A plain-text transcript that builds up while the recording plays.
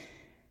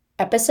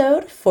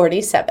Episode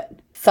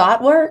 47,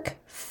 Thought Work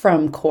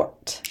from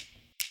Court.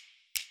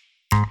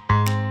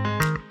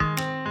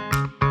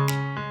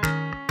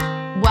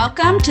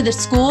 Welcome to the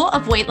School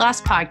of Weight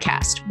Loss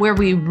podcast, where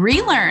we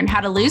relearn how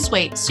to lose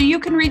weight so you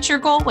can reach your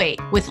goal weight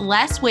with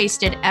less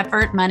wasted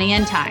effort, money,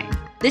 and time.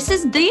 This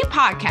is the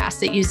podcast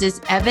that uses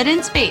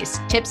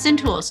evidence-based tips and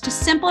tools to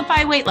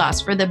simplify weight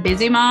loss for the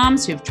busy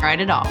moms who've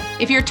tried it all.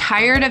 If you're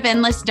tired of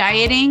endless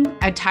dieting,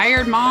 a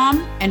tired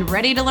mom, and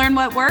ready to learn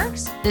what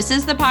works, this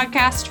is the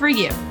podcast for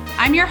you.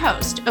 I'm your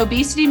host,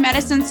 obesity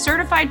medicine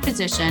certified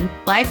physician,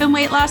 life and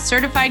weight loss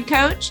certified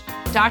coach,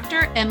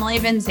 Dr. Emily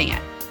Van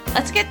Zandt.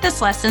 Let's get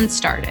this lesson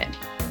started.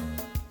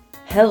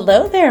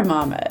 Hello there,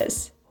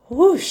 mamas.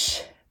 Whoosh.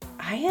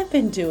 I have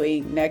been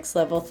doing next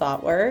level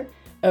thought work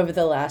over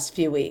the last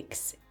few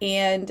weeks,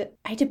 and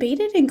I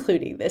debated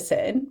including this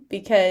in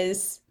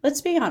because, let's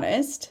be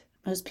honest,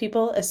 most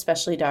people,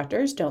 especially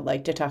doctors, don't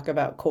like to talk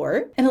about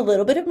court, and a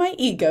little bit of my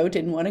ego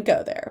didn't want to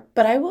go there.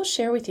 But I will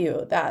share with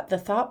you that the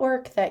thought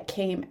work that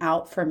came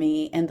out for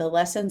me and the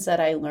lessons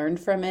that I learned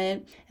from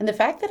it, and the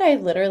fact that I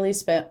literally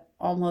spent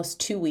almost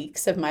 2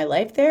 weeks of my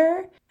life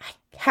there, I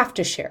have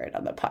to share it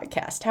on the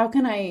podcast. How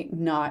can I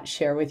not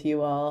share with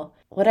you all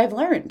what I've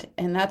learned?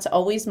 And that's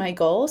always my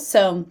goal.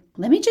 So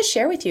let me just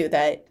share with you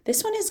that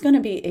this one is going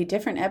to be a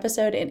different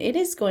episode and it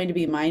is going to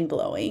be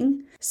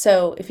mind-blowing.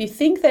 So if you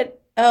think that,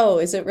 oh,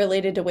 is it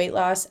related to weight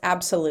loss?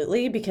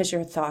 Absolutely, because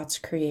your thoughts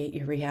create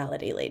your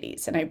reality,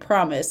 ladies. And I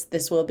promise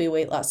this will be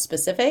weight loss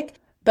specific.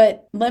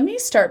 But let me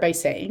start by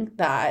saying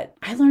that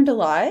I learned a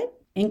lot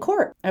in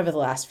court over the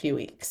last few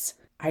weeks.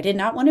 I did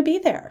not want to be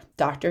there.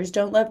 Doctors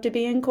don't love to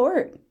be in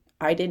court.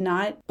 I did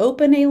not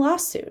open a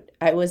lawsuit.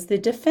 I was the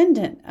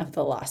defendant of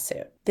the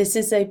lawsuit. This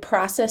is a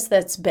process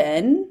that's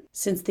been,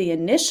 since the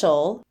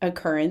initial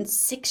occurrence,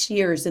 6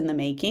 years in the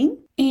making.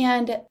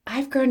 And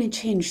I've grown and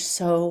changed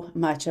so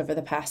much over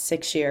the past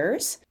 6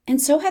 years. And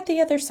so had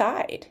the other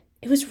side.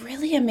 It was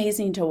really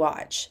amazing to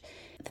watch.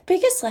 The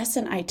biggest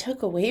lesson I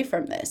took away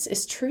from this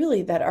is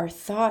truly that our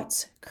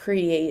thoughts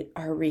create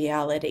our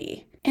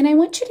reality. And I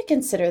want you to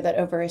consider that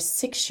over a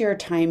 6-year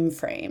time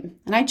frame,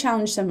 and I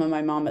challenged some of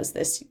my mamas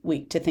this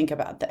week to think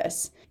about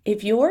this.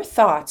 If your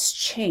thoughts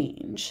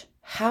change,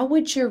 how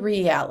would your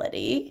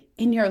reality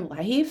in your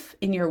life,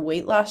 in your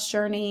weight loss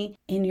journey,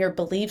 in your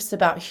beliefs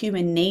about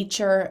human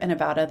nature and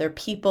about other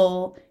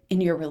people, in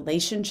your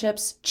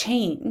relationships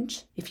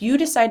change? If you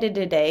decided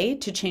today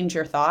to change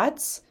your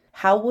thoughts,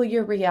 how will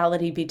your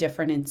reality be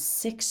different in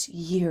 6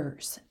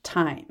 years'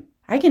 time?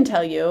 I can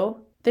tell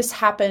you, this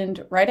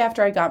happened right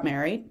after I got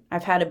married.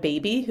 I've had a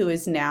baby who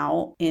is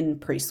now in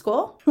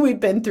preschool. We've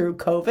been through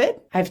COVID.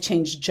 I've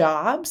changed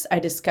jobs. I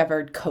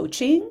discovered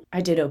coaching. I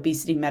did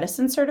obesity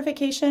medicine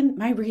certification.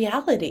 My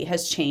reality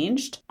has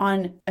changed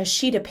on a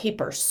sheet of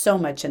paper so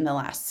much in the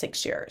last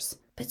 6 years.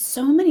 But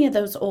so many of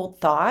those old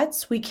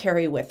thoughts we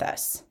carry with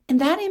us. And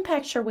that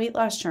impacts your weight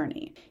loss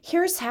journey.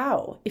 Here's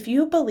how. If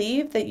you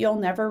believe that you'll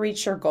never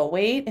reach your goal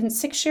weight, in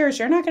 6 years,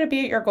 you're not going to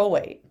be at your goal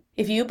weight.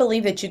 If you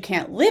believe that you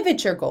can't live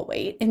at your goal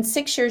weight, in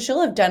 6 years,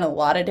 you'll have done a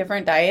lot of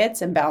different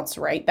diets and bounce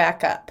right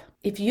back up.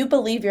 If you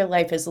believe your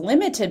life is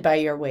limited by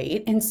your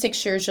weight, in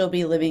 6 years, you'll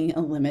be living a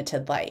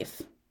limited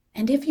life.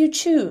 And if you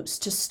choose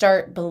to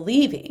start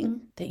believing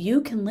that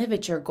you can live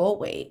at your goal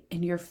weight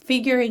and you're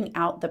figuring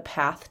out the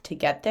path to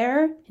get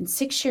there, in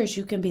 6 years,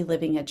 you can be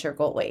living at your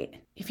goal weight.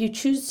 If you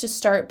choose to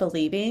start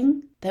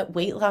believing that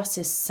weight loss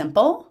is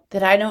simple,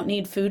 that I don't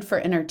need food for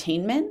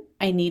entertainment,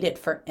 I need it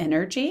for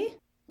energy,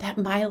 that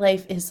my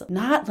life is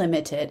not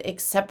limited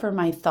except for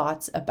my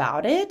thoughts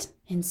about it,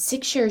 in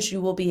 6 years,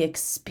 you will be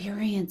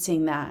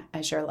experiencing that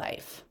as your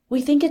life.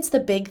 We think it's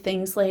the big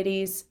things,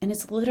 ladies, and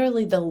it's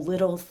literally the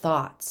little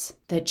thoughts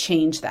that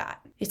change that.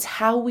 It's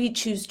how we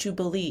choose to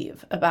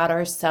believe about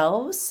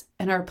ourselves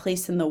and our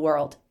place in the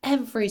world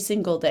every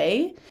single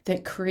day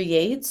that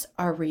creates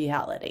our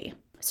reality.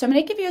 So I'm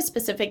going to give you a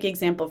specific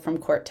example from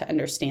court to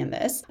understand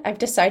this. I've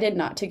decided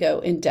not to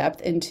go in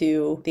depth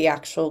into the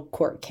actual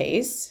court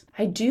case.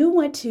 I do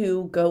want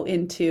to go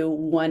into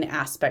one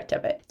aspect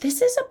of it.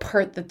 This is a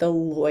part that the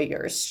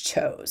lawyers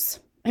chose.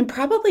 And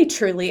probably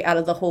truly out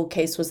of the whole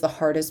case was the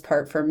hardest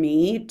part for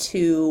me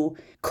to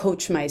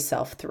coach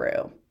myself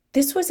through.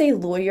 This was a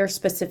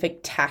lawyer-specific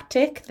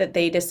tactic that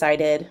they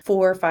decided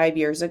 4 or 5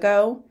 years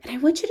ago. And I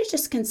want you to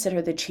just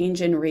consider the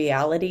change in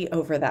reality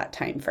over that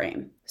time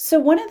frame. So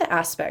one of the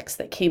aspects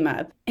that came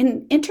up,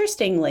 and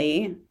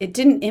interestingly, it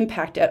didn't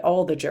impact at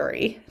all the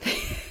jury.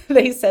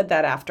 They said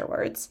that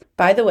afterwards.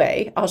 By the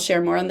way, I'll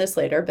share more on this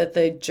later, but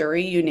the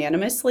jury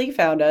unanimously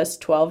found us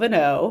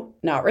 12-0,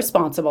 not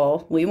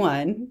responsible. We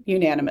won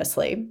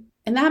unanimously.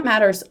 And that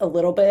matters a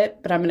little bit,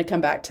 but I'm going to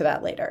come back to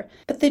that later.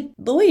 But the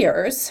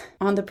lawyers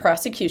on the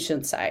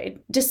prosecution side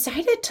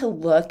decided to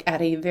look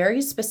at a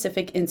very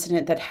specific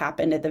incident that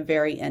happened at the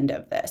very end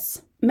of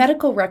this.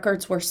 Medical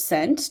records were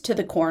sent to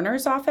the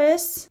coroner's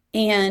office,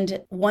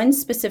 and one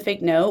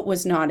specific note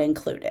was not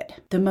included.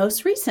 The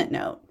most recent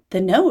note,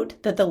 the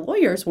note that the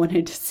lawyers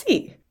wanted to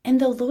see.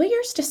 And the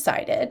lawyers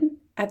decided,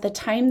 at the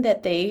time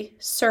that they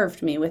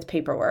served me with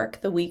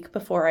paperwork the week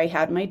before I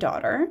had my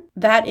daughter,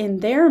 that in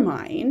their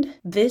mind,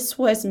 this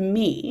was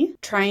me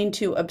trying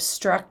to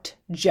obstruct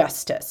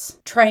justice,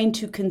 trying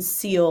to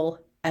conceal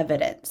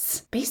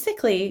evidence,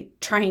 basically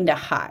trying to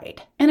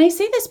hide. And I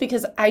say this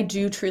because I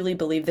do truly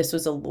believe this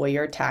was a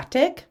lawyer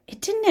tactic.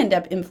 It didn't end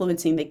up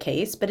influencing the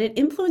case, but it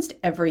influenced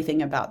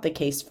everything about the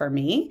case for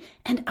me,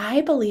 and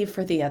I believe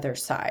for the other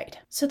side.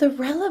 So the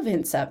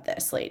relevance of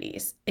this,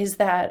 ladies, is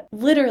that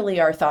literally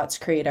our thoughts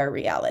create our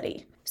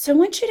reality. So I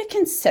want you to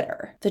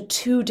consider the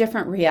two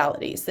different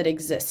realities that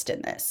exist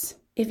in this.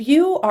 If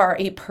you are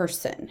a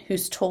person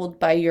who's told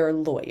by your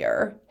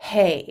lawyer,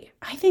 hey,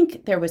 I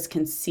think there was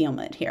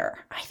concealment here.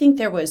 I think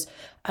there was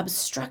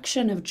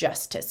obstruction of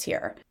justice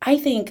here. I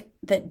think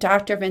that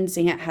Dr. Van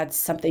Zandt had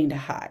something to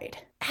hide.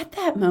 At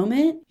that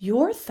moment,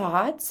 your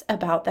thoughts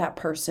about that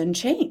person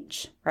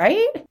change,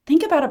 right?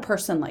 Think about a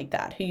person like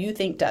that who you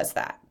think does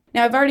that.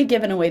 Now, I've already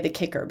given away the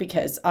kicker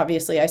because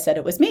obviously I said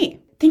it was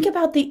me. Think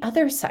about the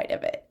other side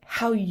of it,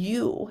 how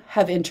you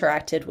have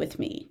interacted with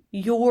me,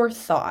 your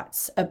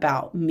thoughts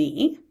about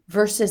me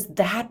versus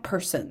that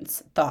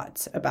person's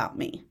thoughts about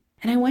me.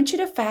 And I want you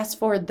to fast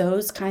forward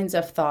those kinds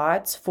of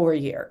thoughts 4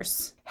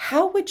 years.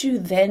 How would you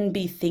then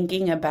be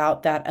thinking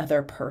about that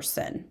other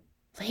person?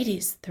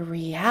 Ladies, the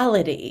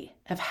reality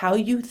of how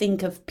you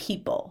think of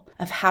people,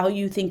 of how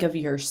you think of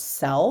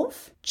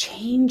yourself,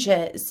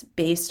 changes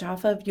based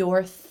off of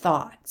your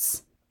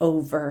thoughts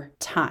over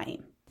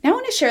time. Now, I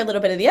want to share a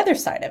little bit of the other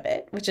side of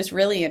it, which is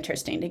really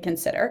interesting to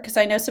consider, because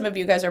I know some of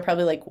you guys are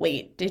probably like,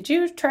 wait, did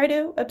you try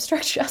to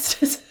obstruct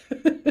justice?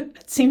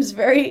 It seems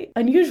very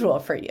unusual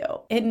for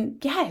you. And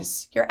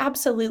yes, you're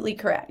absolutely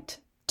correct.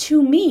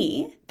 To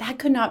me, that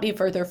could not be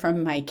further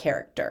from my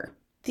character.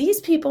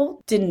 These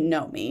people didn't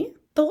know me.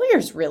 The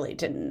lawyers really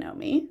didn't know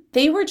me.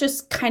 They were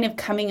just kind of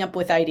coming up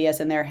with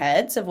ideas in their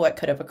heads of what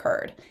could have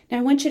occurred. Now,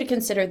 I want you to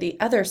consider the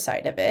other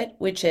side of it,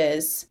 which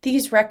is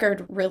these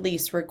record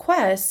release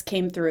requests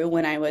came through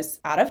when I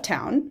was out of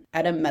town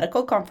at a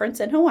medical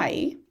conference in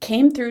Hawaii,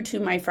 came through to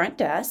my front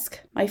desk.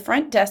 My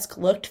front desk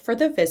looked for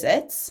the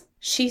visits.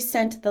 She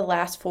sent the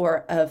last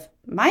 4 of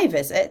my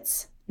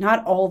visits,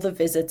 not all the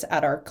visits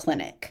at our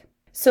clinic.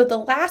 So the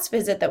last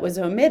visit that was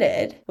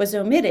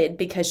omitted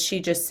because she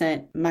just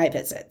sent my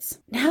visits.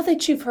 Now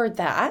that you've heard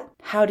that,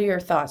 how do your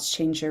thoughts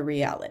change your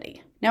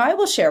reality? Now, I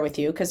will share with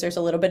you, because there's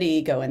a little bit of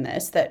ego in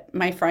this, that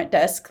my front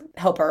desk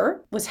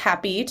helper was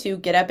happy to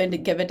get up and to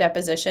give a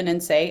deposition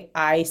and say,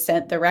 I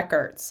sent the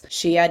records.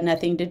 She had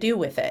nothing to do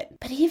with it.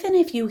 But even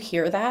if you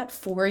hear that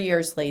 4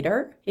 years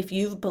later, if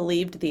you've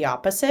believed the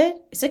opposite,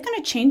 is it going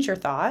to change your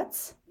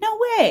thoughts? No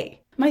way.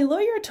 My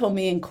lawyer told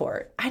me in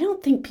court, I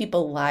don't think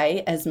people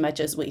lie as much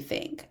as we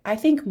think. I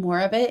think more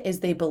of it is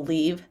they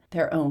believe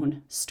their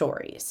own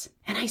stories.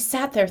 And I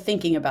sat there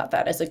thinking about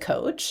that as a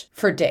coach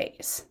for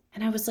days.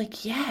 And I was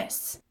like,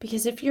 yes,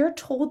 because if you're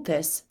told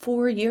this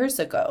 4 years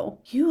ago,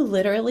 you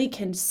literally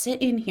can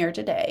sit in here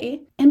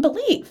today and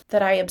believe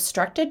that I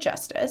obstructed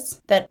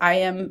justice, that I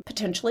am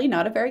potentially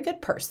not a very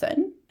good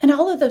person. And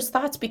all of those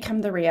thoughts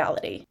become the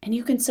reality. And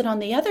you can sit on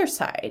the other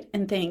side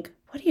and think,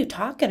 what are you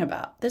talking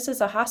about? This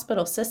is a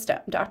hospital system.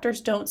 Doctors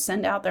don't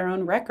send out their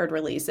own record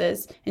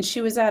releases. And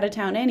she was out of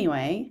town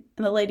anyway.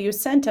 And the lady who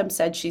sent them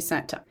said she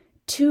sent them.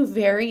 2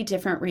 very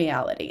different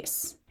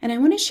realities. And I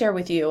want to share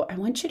with you, I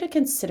want you to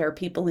consider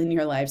people in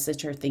your lives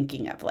that you're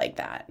thinking of like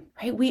that,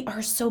 right? We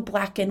are so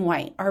black and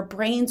white. Our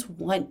brains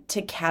want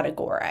to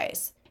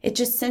categorize. It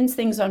just sends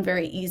things on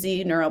very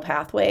easy neural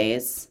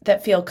pathways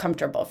that feel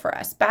comfortable for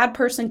us. Bad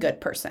person,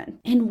 good person.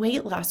 In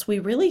weight loss, we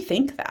really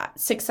think that.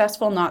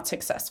 Successful, not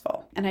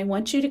successful. And I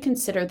want you to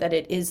consider that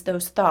it is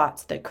those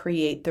thoughts that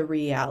create the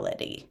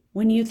reality.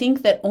 When you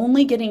think that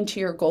only getting to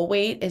your goal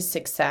weight is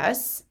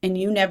success and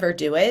you never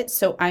do it,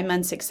 so I'm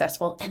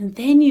unsuccessful, and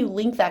then you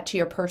link that to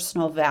your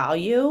personal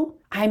value,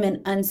 I'm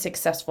an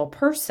unsuccessful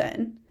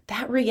person,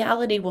 that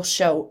reality will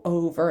show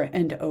over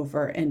and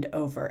over and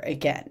over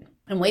again.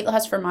 In Weight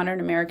Loss for Modern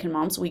American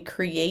Moms, we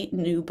create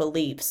new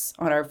beliefs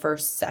on our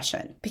first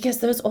session because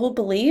those old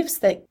beliefs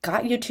that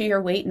got you to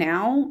your weight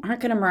now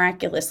aren't going to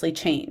miraculously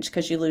change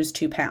because you lose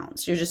 2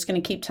 pounds. You're just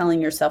going to keep telling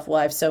yourself, well,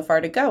 I have so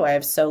far to go. I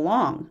have so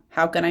long.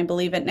 How can I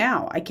believe it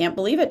now? I can't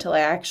believe it till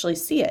I actually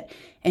see it.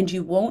 And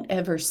you won't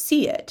ever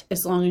see it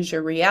as long as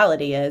your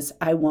reality is,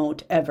 I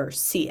won't ever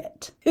see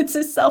it. It's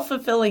a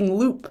self-fulfilling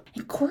loop.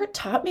 And court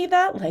taught me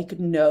that like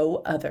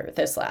no other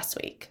this last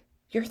week.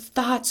 Your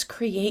thoughts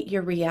create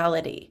your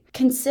reality.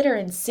 Consider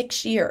in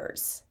 6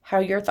 years how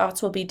your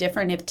thoughts will be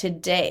different if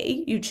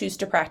today you choose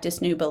to practice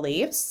new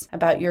beliefs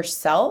about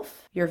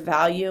yourself, your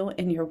value,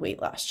 and your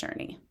weight loss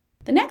journey.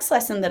 The next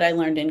lesson that I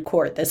learned in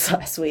court this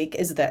last week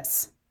is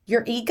this.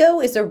 Your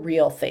ego is a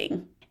real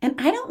thing. And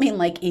I don't mean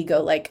like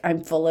ego, like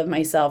I'm full of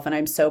myself and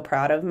I'm so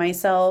proud of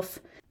myself.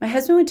 My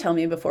husband would tell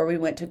me before we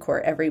went to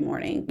court every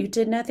morning, you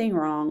did nothing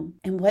wrong.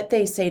 And what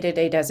they say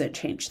today doesn't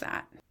change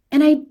that.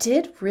 And I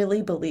did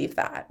really believe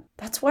that.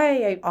 That's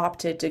why I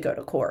opted to go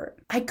to court.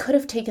 I could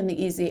have taken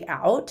the easy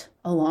out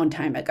a long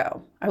time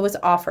ago. I was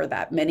offered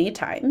that many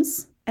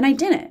times and I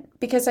didn't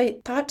because I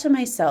thought to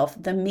myself,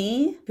 the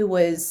me who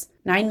was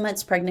 9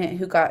 months pregnant,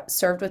 who got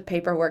served with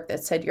paperwork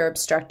that said you're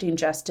obstructing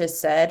justice,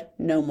 said,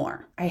 no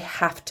more. I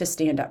have to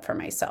stand up for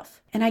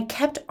myself. And I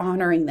kept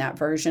honoring that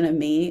version of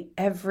me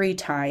every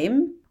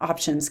time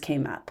options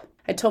came up.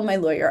 I told my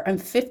lawyer, I'm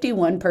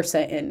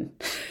 51% in.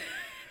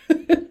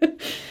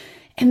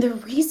 And the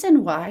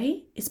reason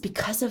why is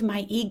because of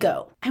my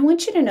ego. I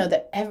want you to know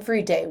that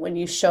every day when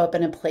you show up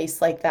in a place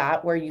like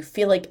that, where you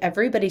feel like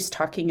everybody's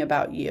talking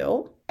about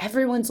you,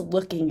 everyone's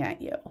looking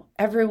at you,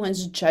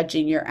 everyone's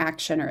judging your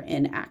action or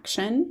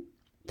inaction,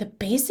 the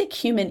basic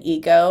human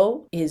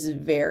ego is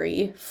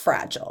very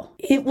fragile.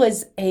 It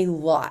was a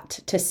lot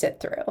to sit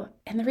through.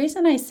 And the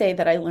reason I say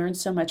that I learned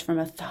so much from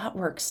a thought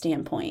work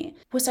standpoint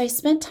was I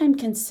spent time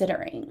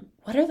considering,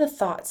 what are the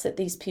thoughts that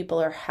these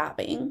people are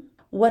having?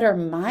 What are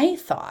my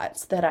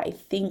thoughts that I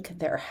think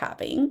they're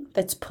having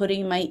that's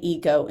putting my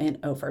ego in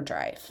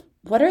overdrive?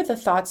 What are the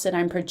thoughts that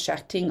I'm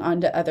projecting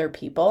onto other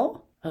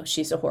people? Oh,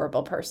 she's a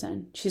horrible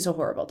person. She's a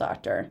horrible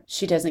doctor.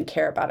 She doesn't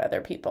care about other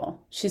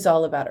people. She's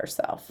all about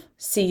herself.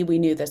 See, we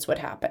knew this would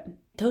happen.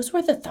 Those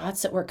were the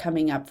thoughts that were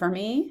coming up for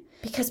me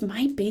because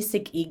my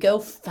basic ego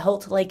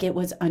felt like it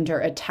was under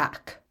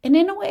attack. And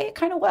in a way, it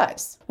kind of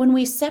was. When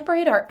we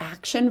separate our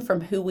action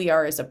from who we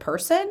are as a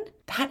person,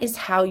 that is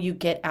how you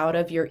get out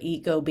of your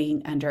ego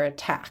being under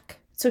attack.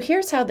 So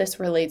here's how this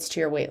relates to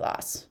your weight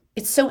loss.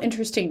 It's so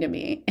interesting to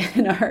me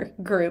in our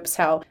groups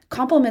how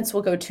compliments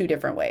will go two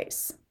different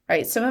ways.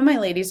 Right? Some of my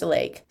ladies are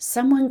like,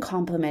 someone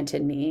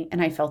complimented me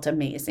and I felt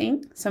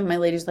amazing. Some of my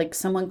ladies are like,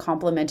 someone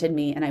complimented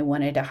me and I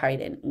wanted to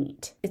hide and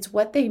eat. It's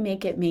what they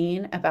make it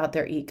mean about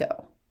their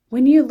ego.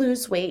 When you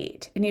lose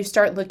weight and you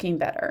start looking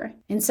better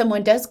and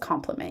someone does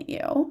compliment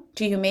you,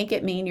 do you make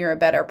it mean you're a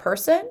better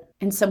person?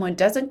 And someone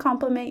doesn't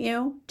compliment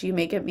you, do you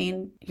make it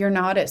mean you're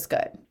not as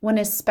good? When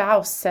a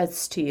spouse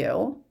says to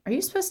you, are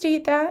you supposed to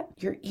eat that?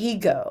 Your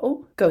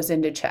ego goes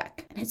into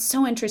check. And it's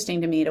so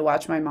interesting to me to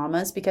watch my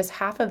mamas because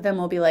half of them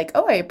will be like,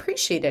 oh, I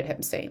appreciated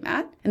him saying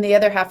that. And the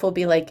other half will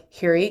be like,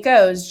 here he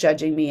goes,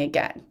 judging me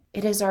again.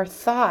 It is our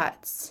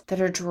thoughts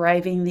that are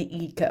driving the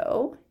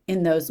ego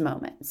in those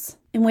moments.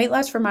 In Weight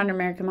Loss for Modern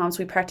American Moms,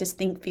 we practice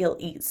think, feel,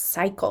 eat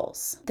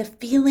cycles. The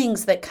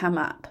feelings that come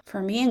up.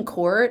 For me in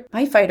court,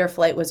 my fight or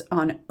flight was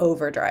on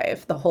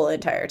overdrive the whole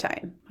entire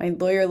time. My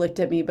lawyer looked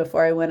at me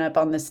before I went up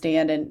on the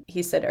stand and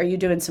he said, are you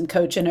doing some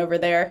coaching over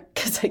there?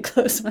 Because I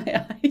closed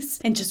my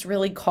eyes and just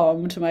really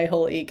calmed my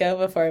whole ego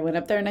before I went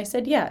up there. And I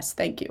said, yes,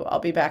 thank you. I'll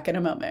be back in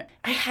a moment.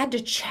 I had to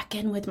check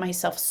in with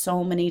myself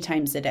so many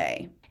times a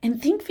day. And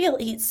think, feel,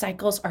 eat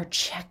cycles are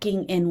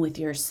checking in with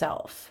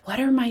yourself. What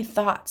are my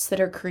thoughts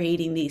that are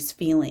creating these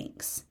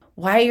feelings?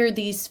 Why are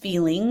these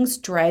feelings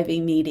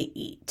driving me to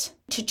eat?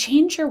 To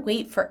change your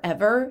weight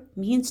forever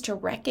means to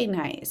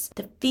recognize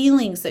the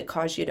feelings that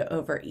cause you to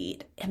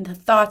overeat and the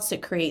thoughts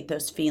that create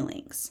those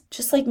feelings.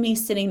 Just like me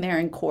sitting there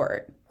in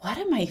court. What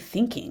am I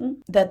thinking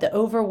that the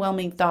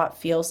overwhelming thought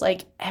feels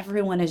like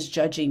everyone is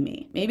judging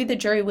me? Maybe the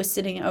jury was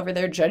sitting over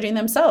there judging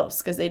themselves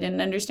because they didn't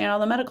understand all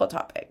the medical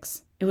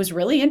topics. It was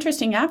really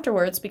interesting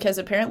afterwards because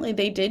apparently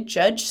they did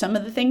judge some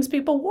of the things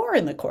people wore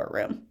in the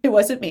courtroom. It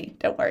wasn't me,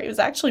 don't worry. It was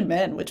actually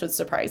men, which was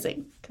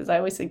surprising because I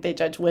always think they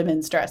judge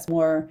women's dress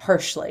more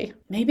harshly.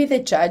 Maybe the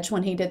judge,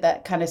 when he did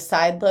that kind of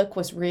side look,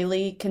 was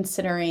really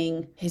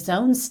considering his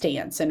own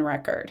stance and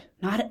record.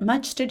 Not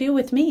much to do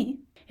with me.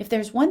 If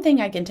there's one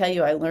thing I can tell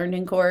you I learned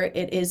in court,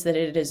 it is that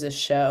it is a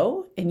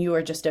show and you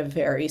are just a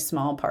very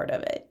small part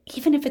of it,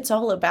 even if it's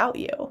all about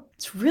you.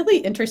 It's really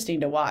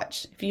interesting to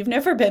watch. If you've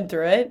never been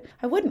through it,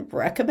 I wouldn't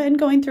recommend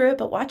going through it,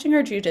 but watching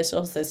our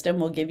judicial system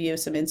will give you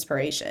some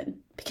inspiration.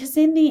 Because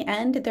in the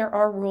end, there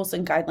are rules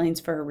and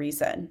guidelines for a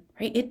reason,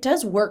 right? It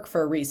does work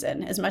for a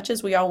reason. As much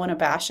as we all want to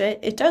bash it,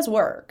 it does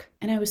work.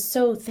 And I was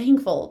so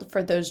thankful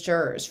for those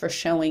jurors for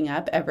showing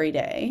up every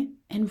day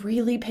and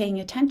really paying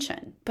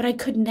attention. But I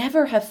could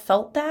never have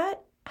felt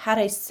that had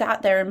I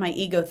sat there in my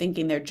ego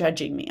thinking they're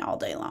judging me all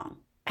day long.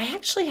 I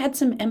actually had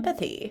some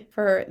empathy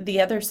for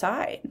the other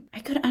side. I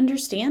could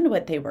understand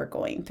what they were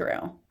going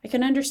through. I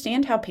could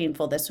understand how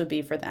painful this would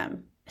be for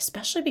them,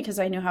 especially because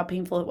I knew how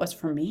painful it was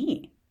for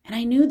me. And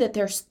I knew that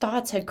their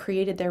thoughts had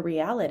created their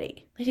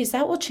reality. Ladies,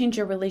 that will change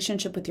your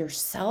relationship with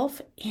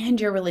yourself and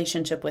your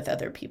relationship with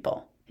other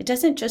people. It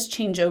doesn't just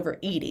change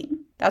overeating.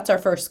 That's our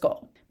first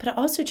goal. But it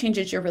also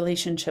changes your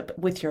relationship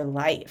with your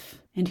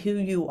life and who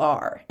you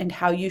are and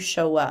how you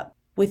show up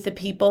with the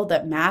people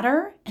that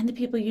matter and the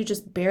people you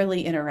just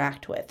barely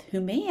interact with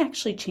who may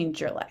actually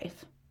change your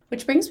life.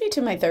 Which brings me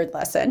to my third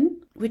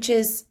lesson, which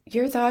is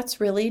your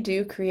thoughts really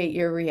do create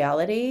your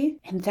reality,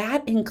 and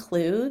that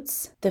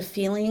includes the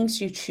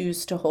feelings you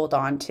choose to hold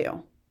on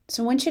to.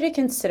 So I want you to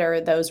consider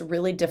those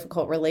really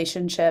difficult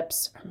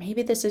relationships, or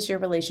maybe this is your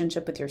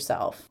relationship with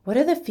yourself. What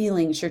are the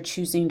feelings you're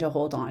choosing to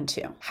hold on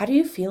to? How do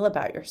you feel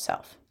about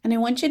yourself? And I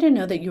want you to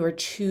know that you are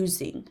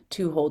choosing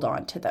to hold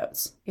on to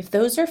those. If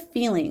those are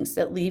feelings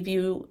that leave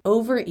you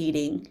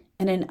overeating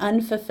and an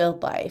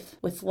unfulfilled life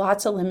with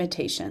lots of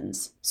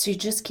limitations. So you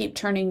just keep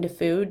turning to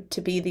food to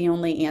be the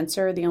only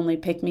answer, the only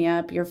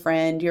pick-me-up, your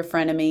friend, your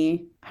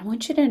frenemy. I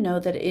want you to know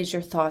that it is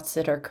your thoughts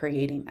that are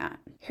creating that.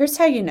 Here's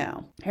how you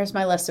know. Here's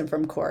my lesson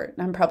from court.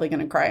 I'm probably going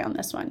to cry on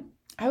this one.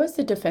 I was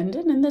the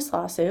defendant in this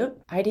lawsuit.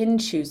 I didn't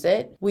choose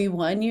it. We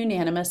won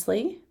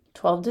unanimously,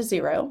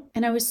 12-0.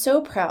 And I was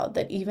so proud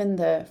that even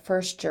the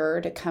first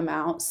juror to come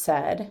out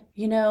said,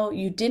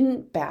 you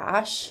didn't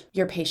bash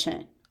your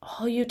patient.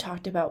 All you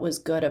talked about was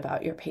good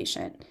about your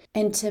patient.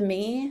 And to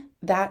me,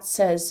 that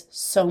says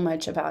so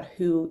much about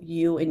who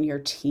you and your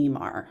team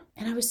are.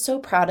 And I was so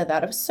proud of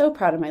that. I was so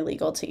proud of my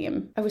legal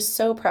team. I was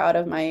so proud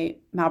of my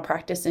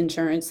malpractice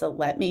insurance that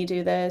let me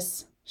do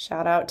this.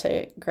 Shout out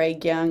to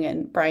Greg Young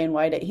and Brian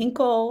White at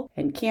Hinkle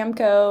and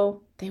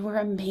Camco. They were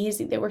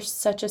amazing. They were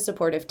such a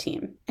supportive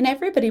team. And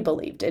everybody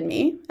believed in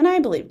me, and I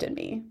believed in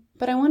me.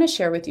 But I want to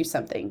share with you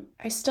something.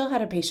 I still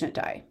had a patient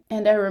die.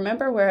 And I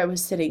remember where I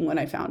was sitting when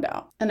I found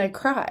out. And I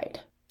cried,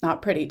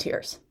 not pretty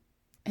tears.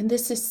 And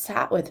this has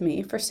sat with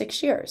me for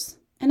 6 years.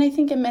 And I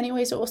think in many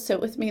ways it will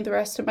sit with me the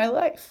rest of my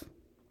life.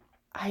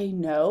 I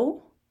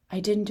know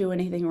I didn't do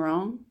anything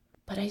wrong,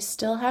 but I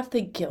still have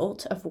the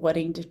guilt of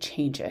wanting to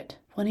change it,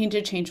 wanting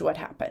to change what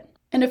happened.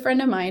 And a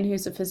friend of mine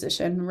who's a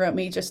physician wrote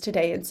me just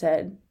today and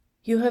said,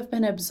 "You have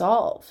been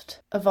absolved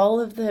of all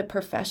of the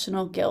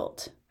professional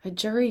guilt. A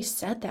jury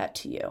said that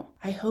to you.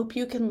 I hope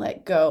you can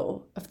let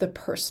go of the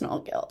personal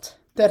guilt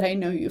that I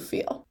know you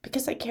feel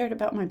because I cared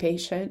about my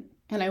patient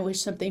and I wish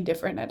something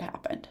different had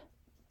happened."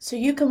 So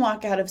you can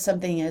walk out of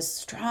something as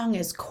strong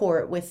as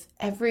court with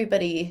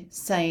everybody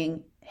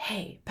saying,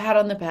 "Hey, pat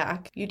on the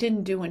back, you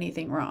didn't do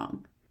anything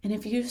wrong." And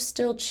if you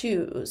still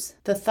choose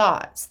the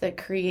thoughts that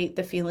create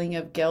the feeling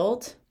of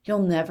guilt, you'll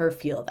never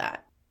feel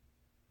that.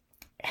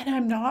 And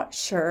I'm not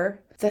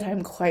sure that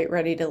I'm quite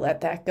ready to let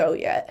that go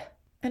yet.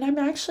 And I'm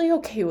actually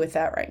okay with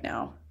that right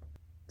now.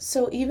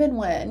 So even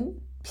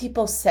when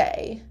people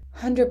say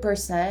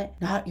 100%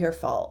 not your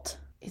fault,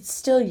 it's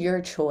still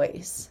your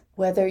choice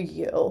whether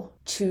you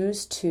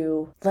choose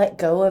to let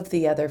go of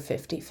the other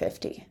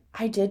 50-50.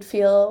 I did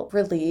feel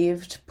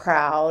relieved,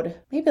 proud,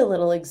 maybe a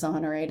little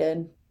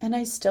exonerated, and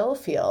I still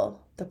feel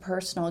the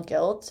personal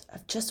guilt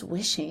of just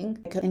wishing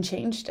I could have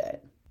changed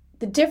it.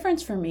 The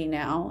difference for me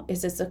now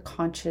is it's a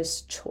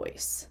conscious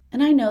choice.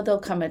 And I know there'll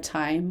come a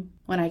time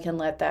when I can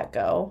let that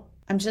go.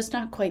 I'm just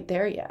not quite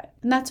there yet.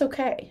 And that's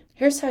okay.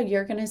 Here's how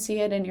you're going to see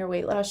it in your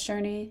weight loss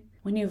journey.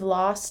 When you've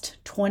lost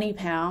 20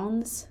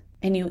 pounds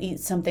and you eat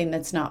something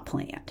that's not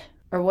planned.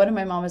 Or one of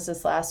my mamas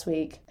this last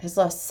week has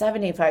lost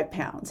 75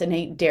 pounds and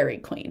ate Dairy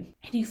Queen.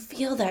 And you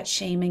feel that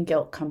shame and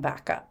guilt come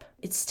back up.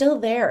 It's still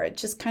there. It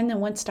just kind of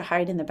wants to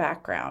hide in the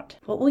background.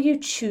 What will you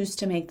choose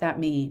to make that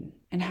mean?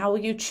 And how will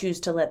you choose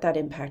to let that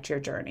impact your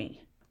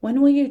journey?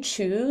 When will you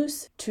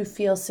choose to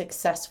feel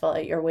successful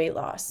at your weight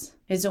loss?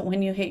 Is it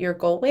when you hit your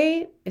goal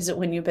weight? Is it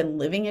when you've been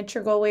living at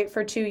your goal weight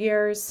for 2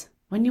 years?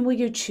 When will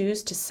you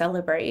choose to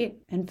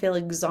celebrate and feel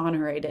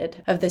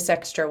exonerated of this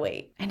extra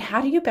weight? And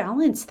how do you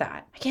balance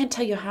that? I can't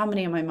tell you how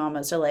many of my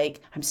mamas are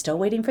like, I'm still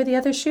waiting for the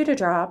other shoe to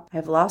drop.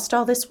 I've lost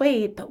all this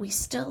weight, but we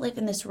still live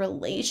in this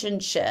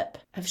relationship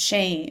of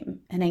shame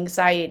and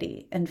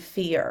anxiety and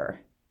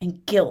fear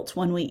and guilt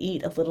when we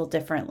eat a little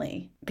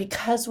differently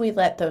because we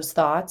let those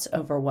thoughts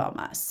overwhelm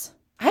us.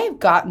 I have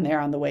gotten there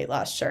on the weight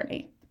loss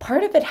journey.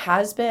 Part of it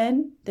has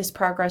been this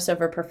progress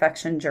over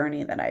perfection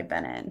journey that I've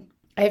been in.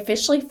 I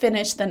officially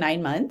finished the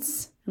 9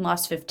 months and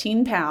lost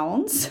 15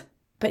 pounds,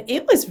 but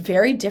it was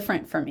very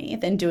different for me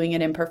than doing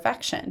it in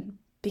perfection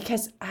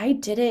because I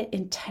did it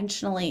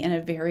intentionally in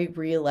a very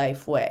real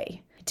life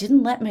way. I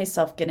didn't let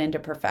myself get into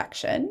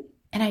perfection.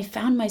 And I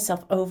found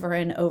myself over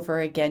and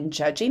over again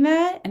judging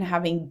that and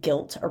having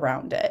guilt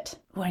around it.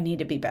 Oh, I need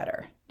to be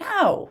better.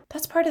 No,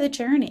 that's part of the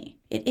journey.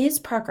 It is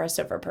progress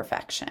over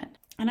perfection.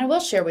 And I will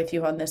share with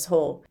you on this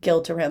whole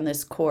guilt around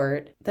this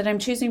court that I'm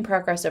choosing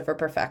progress over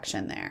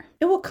perfection there.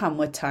 It will come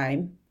with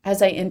time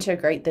as I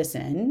integrate this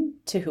in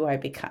to who I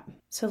become.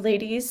 So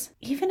ladies,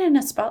 even in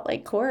a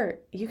spotlight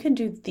court, you can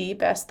do the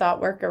best thought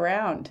work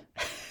around.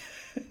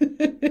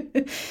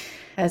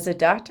 As a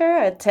doctor,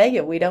 I tell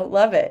you, we don't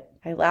love it.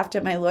 I laughed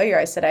at my lawyer.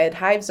 I said I had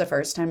hives the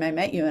first time I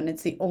met you, and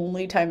it's the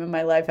only time in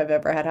my life I've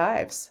ever had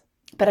hives.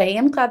 But I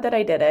am glad that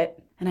I did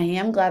it, and I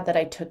am glad that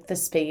I took the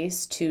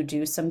space to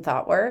do some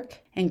thought work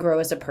and grow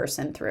as a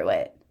person through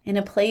it in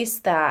a place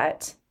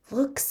that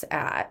looks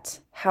at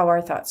how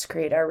our thoughts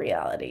create our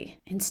reality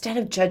instead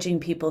of judging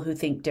people who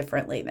think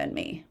differently than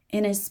me,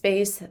 in a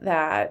space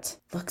that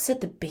looks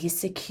at the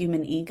basic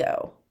human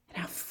ego and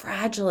how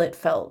fragile it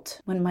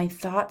felt when my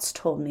thoughts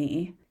told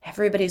me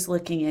everybody's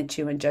looking at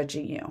you and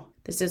judging you.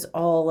 This is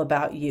all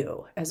about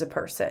you as a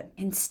person.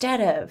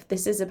 Instead of,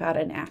 this is about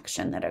an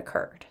action that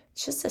occurred.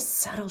 It's just a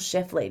subtle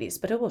shift, ladies,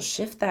 but it will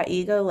shift that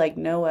ego like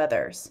no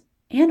others.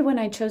 And when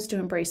I chose to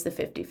embrace the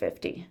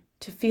 50-50,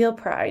 to feel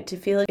pride, to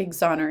feel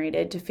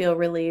exonerated, to feel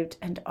relieved,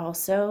 and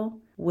also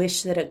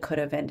wish that it could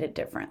have ended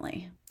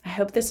differently. I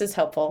hope this is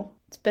helpful.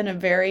 It's been a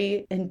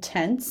very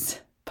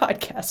intense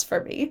podcast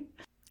for me.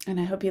 And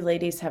I hope you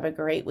ladies have a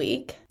great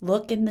week.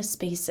 Look in the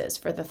spaces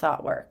for the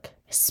thought work,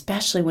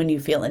 especially when you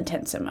feel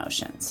intense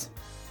emotions.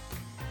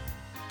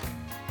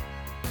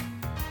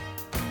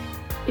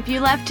 If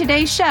you loved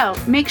today's show,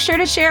 make sure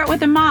to share it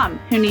with a mom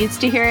who needs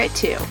to hear it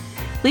too.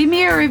 Leave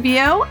me a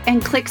review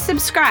and click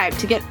subscribe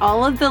to get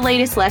all of the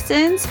latest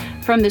lessons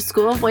from the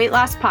School of Weight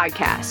Loss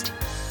podcast.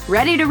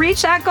 Ready to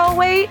reach that goal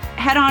weight?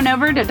 Head on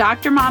over to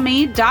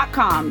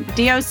drmommy.com,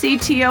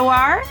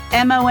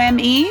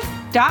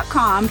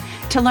 DOCTORMOME.com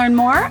to learn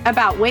more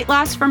about Weight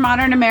Loss for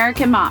Modern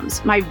American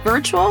Moms, my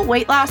virtual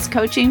weight loss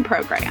coaching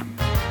program.